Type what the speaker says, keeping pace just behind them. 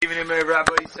evening,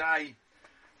 Rabbi Isai.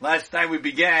 Last night we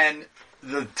began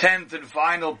the 10th and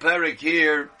final parak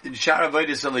here in Shara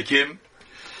Avodas Elikim,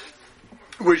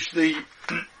 which the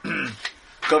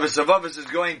Chovos HaLevavos is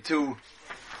going to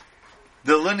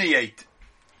delineate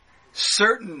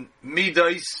certain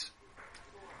midos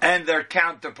and their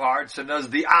counterparts, and does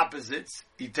the opposites.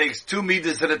 He takes two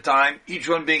midos at a time, each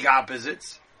one being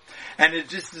opposites, and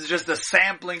it is just a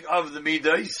sampling of the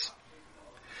midos.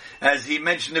 As he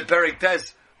mentioned in Perek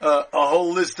Tes, a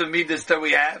whole list of midas that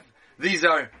we have. These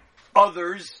are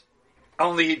others.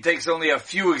 He takes only a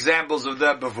few examples of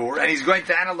that before, and he's going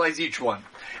to analyze each one.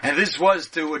 And this was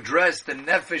to address the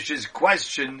Nefesh's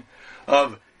question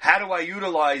of how do I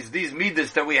utilize these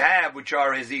midas that we have, which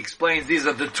are, as he explains, these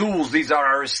are the tools, these are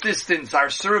our assistants,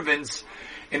 our servants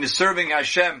in serving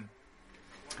Hashem.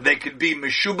 They could be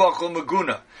meshubach or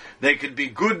maguna. They could be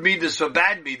good midas or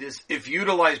bad midas if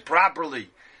utilized properly.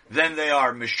 Then they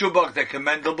are meshubach, they're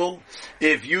commendable.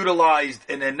 If utilized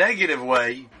in a negative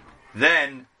way,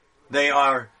 then they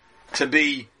are to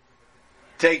be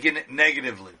taken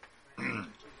negatively.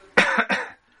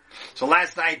 So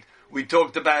last night we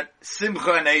talked about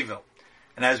simcha and evel.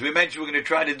 And as we mentioned, we're going to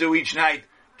try to do each night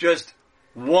just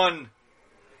one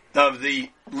of the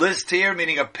list here,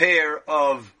 meaning a pair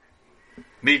of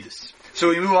midas. So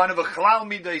we move on to V'chalal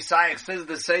midas sayach, says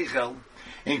the Seichel.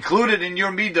 Included in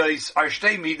your midas are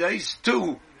shtei midas,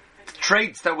 two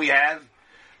traits that we have.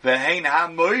 V'hein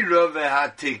ha-moira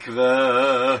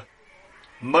v'ha-tikva.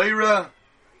 Moira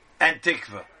and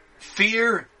tikva.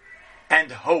 Fear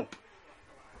and hope.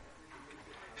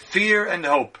 Fear and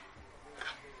hope.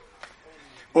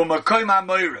 U'makoim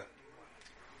ha-moira.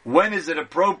 When is it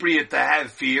appropriate to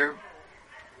have fear?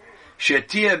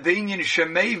 Shetia b'inyan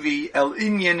shemevi el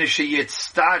inyan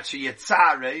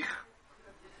sheyitzarech.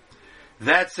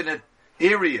 That's in an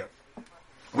area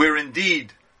where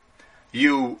indeed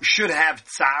you should have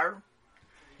tsar,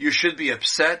 you should be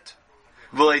upset.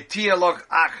 In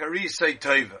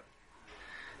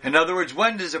other words,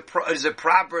 when is it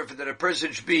proper that a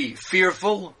person should be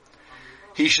fearful?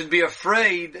 He should be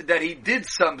afraid that he did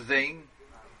something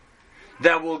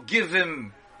that will give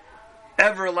him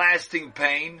everlasting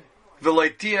pain. That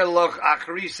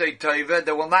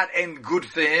will not end good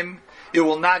for him. It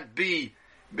will not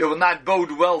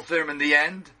bode well for him in the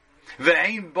end.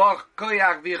 And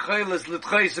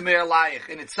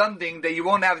it's something that you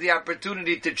won't have the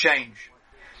opportunity to change.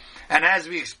 And as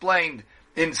we explained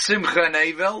in Simcha and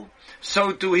Evel,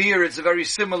 so too here it's very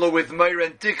similar with Meir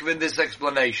and Tikva in this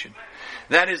explanation.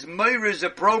 That is, Meir is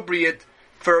appropriate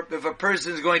for if a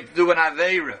person is going to do an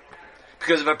Aveira.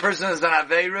 Because if a person is an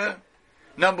Aveira,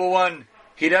 number one,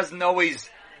 he doesn't always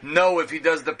know if he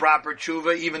does the proper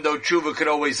tshuva, even though tshuva could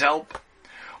always help.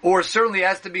 Or certainly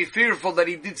has to be fearful that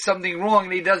he did something wrong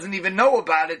and he doesn't even know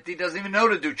about it. He doesn't even know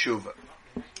to do tshuva.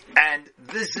 And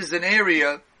this is an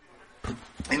area,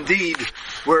 indeed,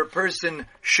 where a person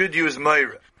should use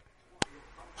Meira.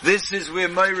 This is where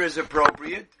Meira is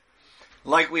appropriate.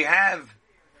 Like we have,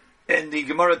 and the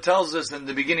Gemara tells us in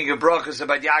the beginning of Brachos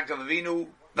about Yaakov Avinu,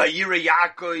 Vayira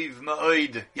Yaakov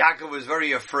Ma'od. Yaakov was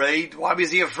very afraid. Why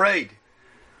was he afraid?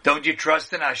 Don't you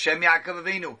trust in Hashem, Yaakov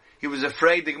Avinu? He was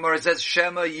afraid. The Gemara says,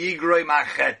 Shema Yigroi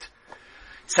Machet.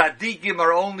 Tzaddikim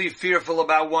are only fearful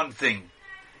about one thing.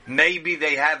 Maybe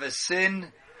they have a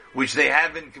sin which they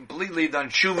haven't completely done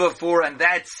tshuva for, and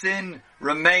that sin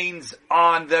remains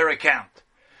on their account.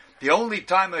 The only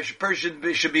time a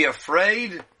person should be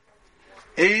afraid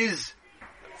is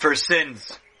for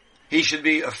sins. He should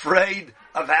be afraid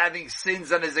of having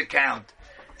sins on his account.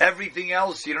 Everything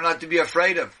else you don't have to be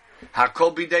afraid of.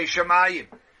 Hakol bidei shamayim.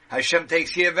 Hashem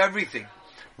takes care of everything.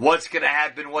 What's going to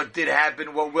happen? What did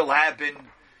happen? What will happen?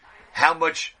 How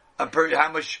much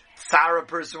tsar a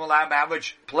person will have? How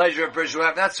much pleasure a person will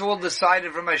have? That's all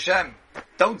decided from Hashem.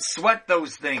 Don't sweat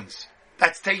those things.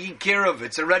 That's taken care of.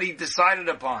 It's already decided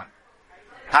upon.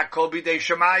 Hakol bidei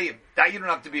shamayim. That you don't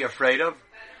have to be afraid of.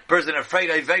 Person afraid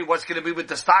of what's going to be with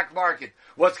the stock market?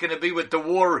 What's going to be with the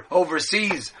war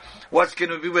overseas? What's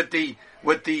going to be with the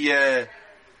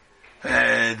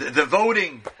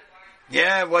voting?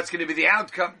 Yeah, what's going to be the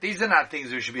outcome? These are not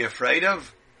things we should be afraid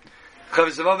of.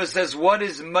 Chovos HaLevavos says, what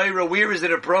is Meira? Where is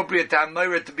it appropriate to have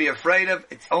Meira to be afraid of?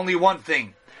 It's only one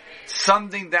thing.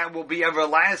 Something that will be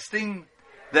everlasting,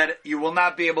 that you will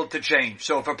not be able to change.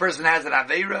 So if a person has an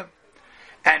Aveira,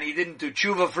 and he didn't do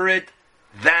tshuva for it,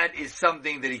 that is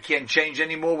something that he can't change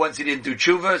anymore once he didn't do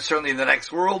tshuva, certainly in the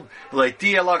next world.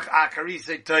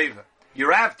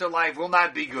 Your afterlife will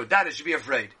not be good. That is, should be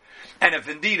afraid. And if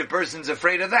indeed a person's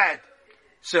afraid of that,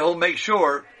 so he'll make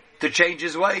sure to change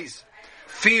his ways.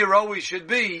 Fear always should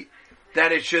be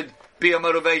that it should be a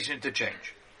motivation to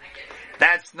change.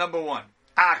 That's number one.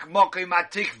 Ach mokim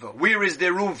atikva. Where is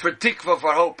there room for tikva,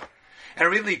 for hope? And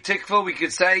really, tikva, we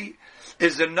could say,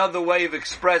 is another way of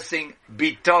expressing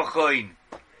bitachon.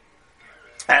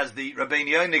 As the Rabbeinu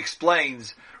Yonah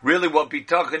explains, really what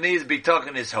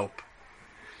bitachon is hope.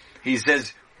 He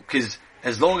says, because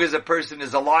as long as a person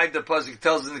is alive, the pasuk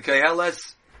tells in the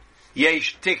Koheles,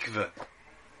 yesh tikva.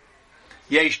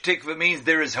 Yesh tikva means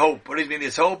there is hope. What does it mean?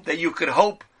 There's hope that you could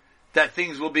hope that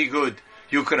things will be good.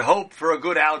 You could hope for a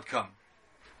good outcome.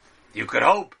 You could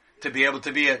hope to be able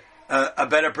to be a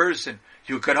better person.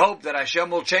 You could hope that Hashem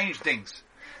will change things.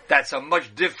 That's a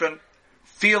much different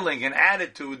feeling and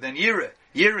attitude than Yira.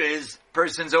 Yira is,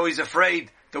 person's always afraid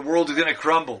the world is going to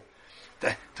crumble.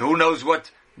 Who knows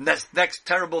what next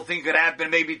terrible thing could happen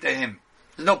maybe to him.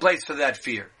 There's no place for that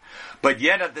fear. But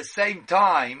yet at the same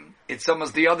time, it's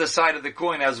almost the other side of the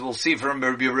coin, as we'll see from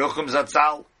Rabbi Yerucham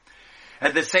Zatzal.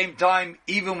 At the same time,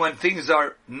 even when things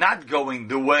are not going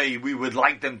the way we would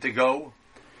like them to go,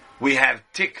 we have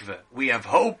tikva, we have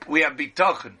hope, we have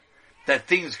bitachon, that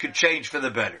things could change for the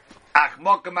better. Ach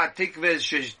mokam ha-tikva is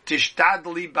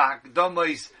tishtadli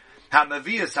b'hakdomis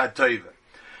ha-maviyas ha-toiva.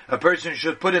 A person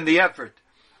should put in the effort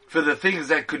for the things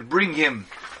that could bring him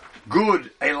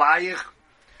good, elayich,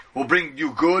 will bring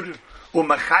you good,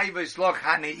 u'machayves loch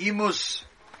ha-neimus,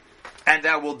 and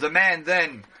that will demand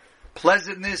then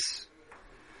pleasantness,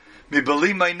 and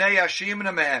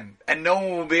no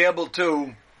one will be able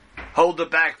to hold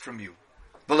it back from you.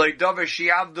 And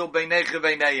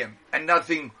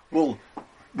nothing will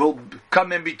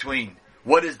come in between.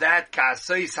 What is that?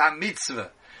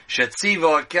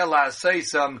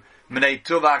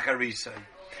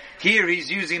 Here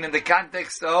he's using in the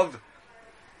context of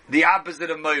the opposite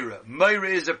of Moira. Moira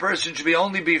is a person should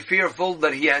only be fearful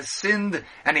that he has sinned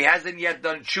and he hasn't yet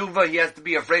done tshuva. He has to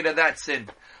be afraid of that sin.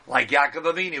 Like Yaakov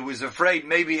Avinu, who was afraid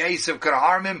maybe Esav could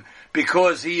harm him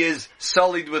because he is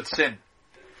sullied with sin.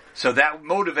 So that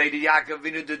motivated Yaakov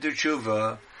Avinu to do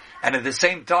tshuva. And at the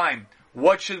same time,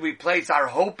 what should we place our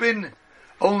hope in?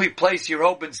 Only place your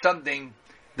hope in something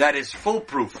that is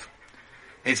foolproof.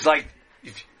 It's like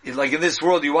in this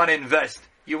world you want to invest.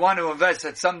 You want to invest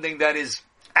at something that is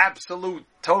absolute,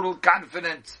 total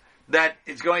confidence that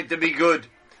it's going to be good,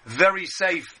 very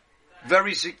safe,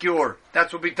 very secure.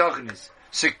 That's what bitachon is.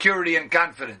 Security and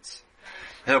confidence.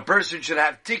 And a person should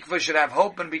have tikva, should have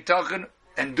hope and bitachon,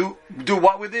 and do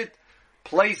what with it?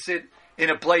 Place it in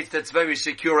a place that's very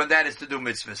secure, and that is to do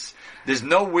mitzvahs. There's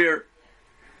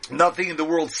nothing in the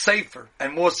world safer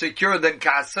and more secure than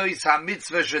ka'asois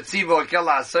ha-mitzvah shetzivo akel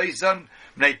ha'asoisan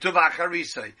b'nei tuv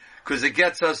acharisai, because it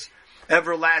gets us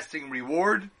everlasting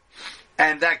reward,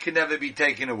 and that can never be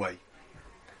taken away.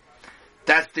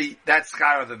 That's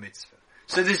schar of the mitzvah.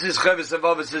 So this is Chavis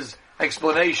Avavis's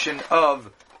explanation of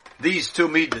these two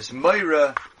midas,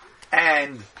 Moira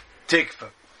and Tikva.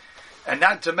 And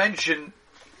not to mention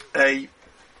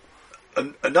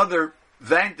another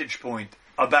vantage point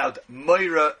about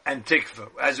Moira and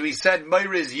Tikva. As we said,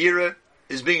 Moira is Yira,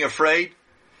 is being afraid,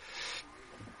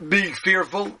 being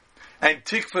fearful, and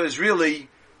Tikva is really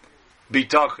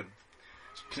bitachon.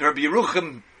 Rabbi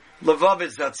Yerucham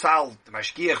Levavitz Zatzal, the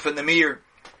Mashgiach from the Mir,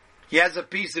 he has a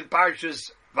piece in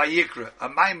Parshas Vayikra, a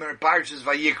Maimer in Parshas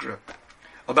Vayikra,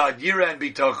 about Yira and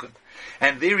bitachon.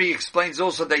 And there he explains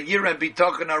also that Yira and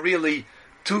bitachon are really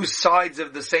two sides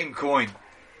of the same coin.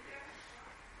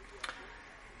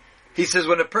 He says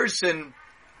when a person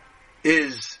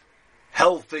is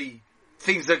healthy,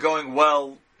 things are going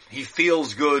well, he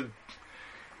feels good,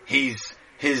 his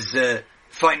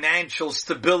financial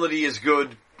stability is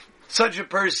good, such a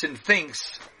person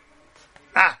thinks,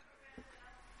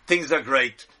 things are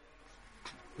great.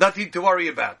 Nothing to worry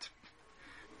about.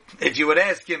 If you would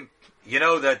ask him,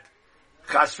 that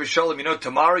Chas v'sholem,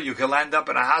 tomorrow you could land up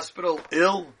in a hospital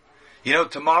ill,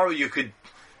 tomorrow you could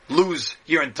lose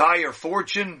your entire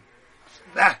fortune.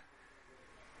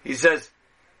 He says,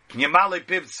 he'll laugh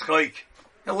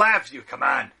at you, come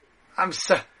on.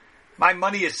 My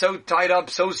money is so tied up,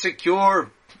 so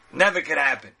secure, never could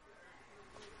happen.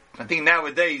 I think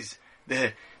nowadays,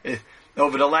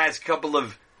 over the last couple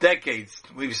of decades,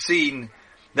 we've seen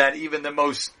that even the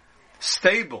most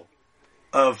stable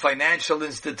of financial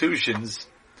institutions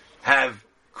have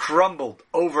crumbled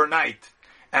overnight.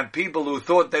 And people who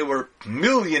thought they were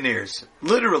millionaires,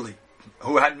 literally,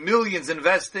 who had millions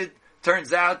invested,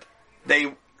 turns out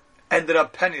they ended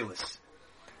up penniless.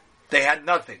 They had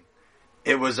nothing.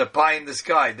 It was a pie in the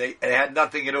sky. They had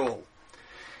nothing at all.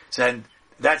 And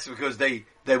that's because they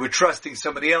were trusting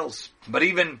somebody else. But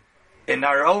even in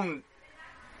our own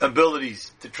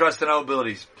abilities, to trust in our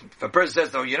abilities, if a person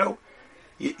says,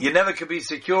 you never could be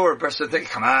secure, a person thinks,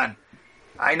 come on,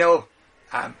 I know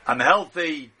I'm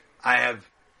healthy, I have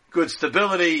good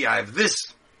stability, I have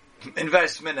this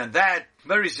investment and that,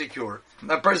 very secure.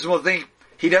 That person will think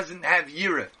he doesn't have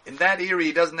yira. In that area,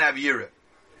 he doesn't have yira.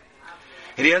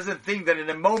 And he doesn't think that in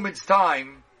a moment's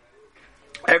time,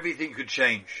 everything could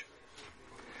change.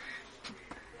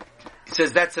 He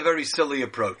says that's a very silly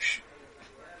approach.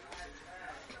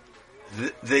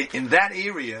 In that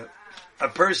area, a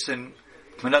person,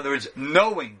 in other words,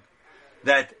 knowing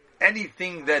that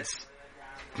anything that's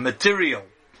material,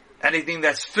 anything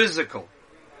that's physical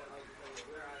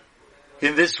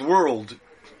in this world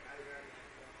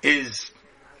is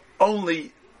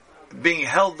only being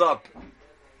held up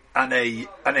on a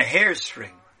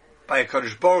hairstring by a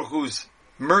Kadosh Baruch Hu's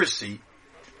mercy,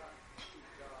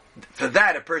 for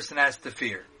that a person has to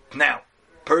fear. Now,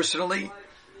 personally,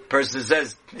 a person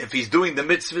says if he's doing the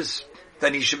mitzvahs,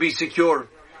 then he should be secure.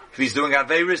 If he's doing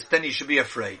Averis, then he should be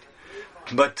afraid.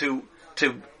 But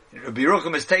Rabbi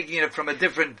Yerucham is taking it from a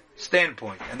different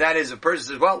standpoint, and that is a person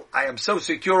says, well, I am so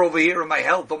secure over here in my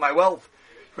health or my wealth.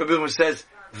 Rabbi Yerucham says,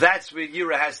 that's where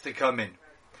Yira has to come in.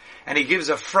 And he gives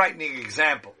a frightening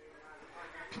example.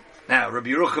 Now, Rabbi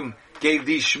Yerucham gave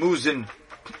these shmuzin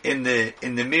in the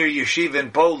Mir Yeshiva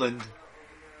in Poland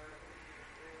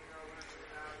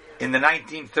in the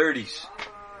 1930s.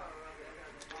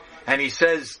 And he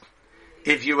says,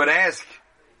 if you would ask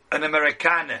an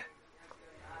Americana,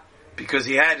 because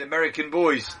he had American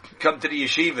boys come to the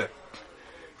yeshiva,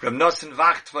 Reb Nosson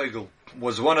Wachtfeigel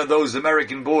was one of those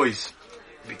American boys,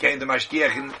 became the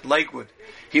mashgiach in Lakewood.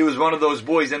 He was one of those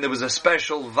boys, and there was a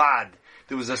special vad,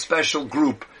 there was a special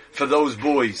group for those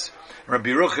boys. Rabbi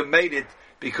Yerucham made it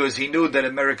because he knew that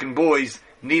American boys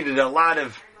needed a lot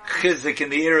of chizik in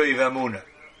the area of Amunah.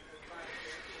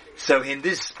 So in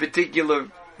this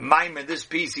particular Maimon, this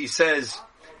piece, he says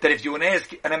that if you would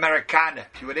ask an Americana,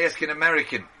 if you would ask an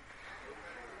American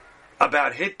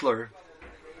about Hitler,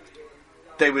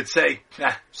 they would say,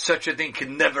 such a thing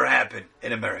can never happen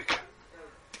in America.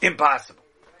 Impossible.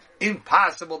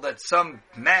 Impossible that some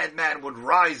madman would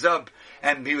rise up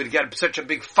and he would get such a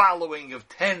big following of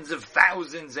tens of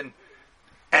thousands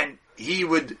and he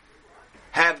would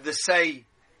have the say,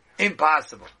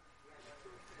 impossible.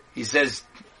 He says,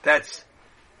 that's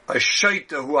a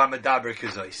shaita who amadaber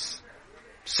kazais.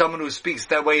 Someone who speaks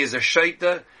that way is a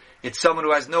shaita. It's someone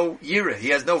who has no yira. He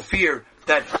has no fear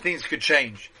that things could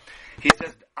change. He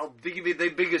says, I'll give you the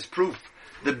biggest proof.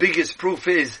 The biggest proof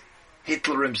is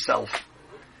Hitler himself.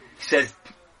 He says,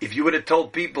 if you would have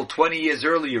told people 20 years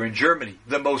earlier in Germany,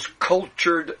 the most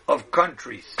cultured of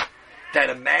countries, that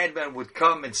a madman would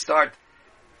come and start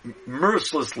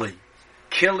mercilessly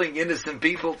killing innocent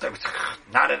people, that was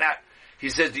not enough. He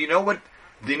says, do you know what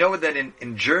that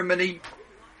in Germany,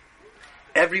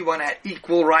 everyone had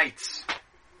equal rights.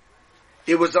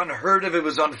 It was unheard of, it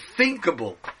was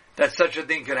unthinkable that such a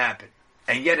thing could happen.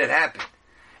 And yet it happened.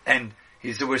 And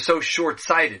he said, we're so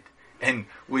short-sighted, and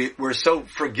we're so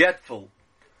forgetful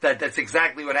that that's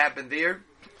exactly what happened there,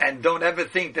 and don't ever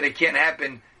think that it can't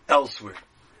happen elsewhere.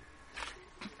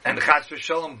 And Chas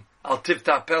v'Shalom, al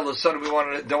tiftah peh l'son, we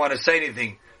don't want to say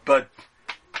anything, but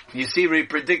you see where he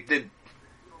predicted,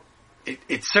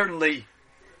 it certainly,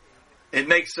 it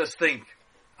makes us think,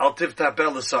 al tiftah peh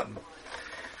l'son.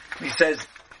 He says,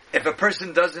 if a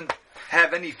person doesn't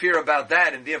have any fear about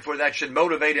that, and therefore that should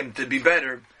motivate him to be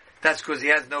better, that's because he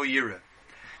has no yira.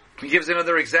 He gives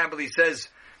another example. He says,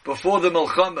 before the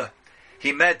Milchama,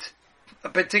 he met a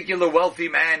particular wealthy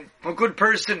man, a good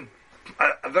person,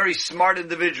 a very smart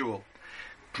individual.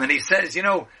 And he says,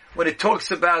 when it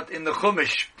talks about in the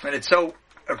Chumash, and it's so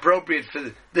appropriate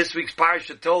for this week's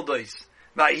Parsha Toldos,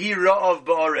 Vahi Ra'av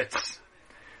Ba'aretz.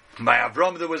 By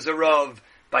Avram there was a Rav,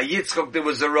 by Yitzchak there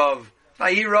was a Rav,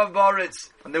 Vahi Ra'av Ba'aretz.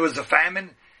 When there was a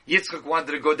famine, Yitzchak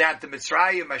wanted to go down to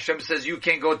Mitzrayim. Hashem says, you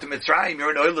can't go to Mitzrayim,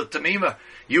 you're an Oila Tamima.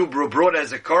 You were brought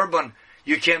as a korban.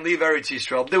 You can't leave Eretz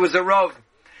Yisrael. There was a Rav,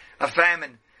 a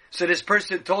famine. So this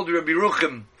person told Rabbi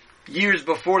Yerucham, years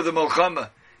before the Milchama,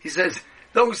 he says,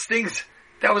 those things,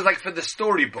 that was like for the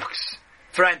storybooks,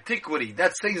 for antiquity.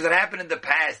 That's things that happened in the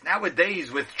past.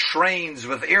 Nowadays, with trains,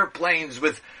 with airplanes,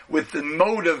 with the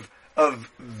mode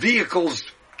of vehicles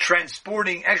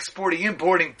transporting, exporting,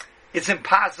 importing, it's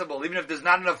impossible. Even if there's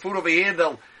not enough food over here,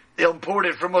 they'll import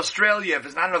it from Australia. If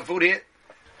there's not enough food here.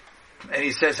 And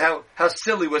he says, how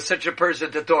silly was such a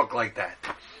person to talk like that?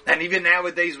 And even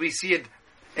nowadays, we see it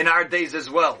in our days as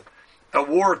well. A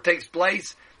war takes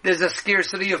place, there's a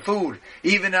scarcity of food.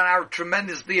 Even in our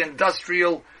tremendously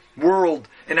industrial world,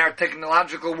 in our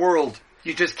technological world,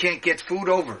 you just can't get food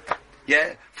over.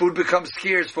 Yeah? Food becomes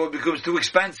scarce, food becomes too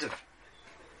expensive.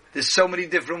 There's so many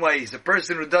different ways. A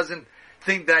person who doesn't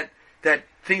think that that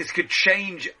things could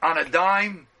change on a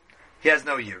dime, he has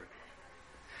no yira.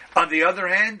 On the other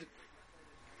hand,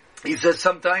 he says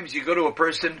sometimes you go to a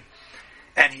person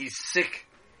and he's sick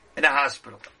in a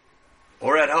hospital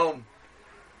or at home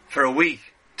for a week,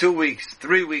 2 weeks,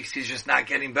 3 weeks, he's just not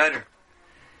getting better.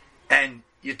 And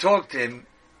you talk to him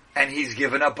and he's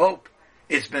given up hope.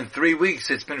 It's been 3 weeks,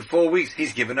 it's been 4 weeks,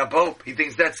 he's given up hope. He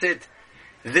thinks that's it.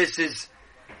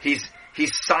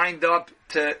 He's signed up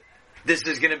to, this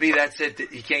is going to be, that's it,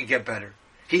 he can't get better.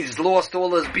 He's lost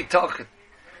all his bitachon.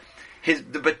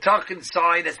 The bitachon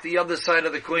side, that's the other side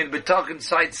of the coin. The bitachon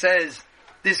side says,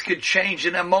 this could change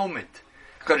in a moment.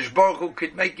 Kadosh Baruch Hu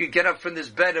could make you get up from this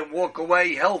bed and walk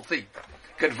away healthy.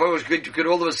 You could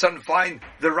all of a sudden find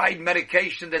the right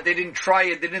medication that they didn't try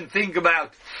it, they didn't think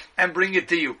about, and bring it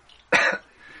to you.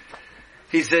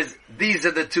 He says, these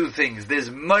are the two things.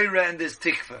 There's Moira and there's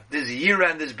Tikva. There's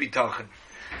Yira and there's Bitachon.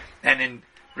 And in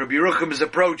Rabbi Yerucham's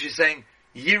approach, he's saying,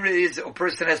 Yira is, a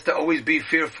person has to always be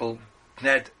fearful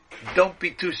that don't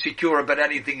be too secure about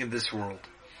anything in this world.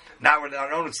 Not with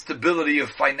our own stability of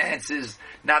finances,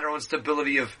 not our own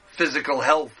stability of physical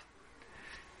health.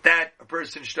 That a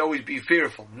person should always be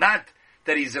fearful. Not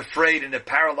that he's afraid and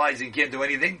paralyzed and can't do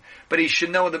anything, but he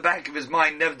should know in the back of his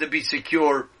mind never to be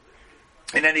secure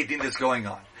in anything that's going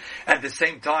on. At the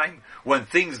same time, when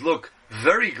things look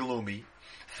very gloomy,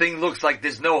 thing looks like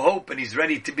there's no hope and he's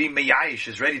ready to be meyayish,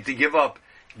 is ready to give up,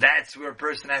 that's where a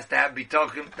person has to have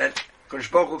bitachon that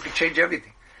Kodesh Baruch Hu could change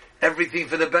everything. Everything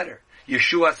for the better.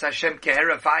 Yeshua Hashem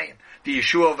keherafayim. The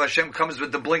Yeshua of Hashem comes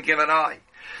with the blink of an eye.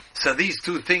 So these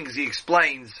two things he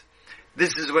explains,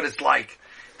 this is what it's like,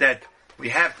 that we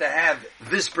have to have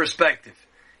this perspective.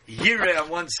 Yireh on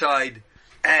one side,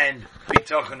 and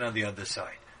bitachon on the other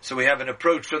side. So we have an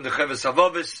approach from the Chovos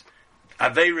HaLevavos,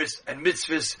 Averis, and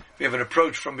Mitzvahs. We have an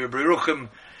approach from Rabbi Yerucham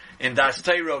in Das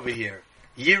Torah over here.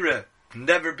 Yireh,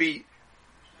 never be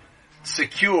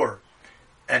secure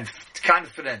and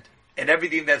confident in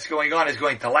everything that's going on is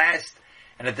going to last.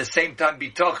 And at the same time,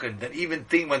 bitachon, that even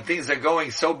when things are going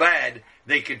so bad,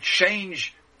 they could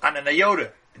change on an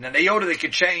iota. In an iota, they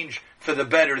could change for the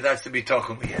better. That's the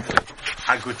bitachon we have.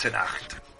 A gute Nacht.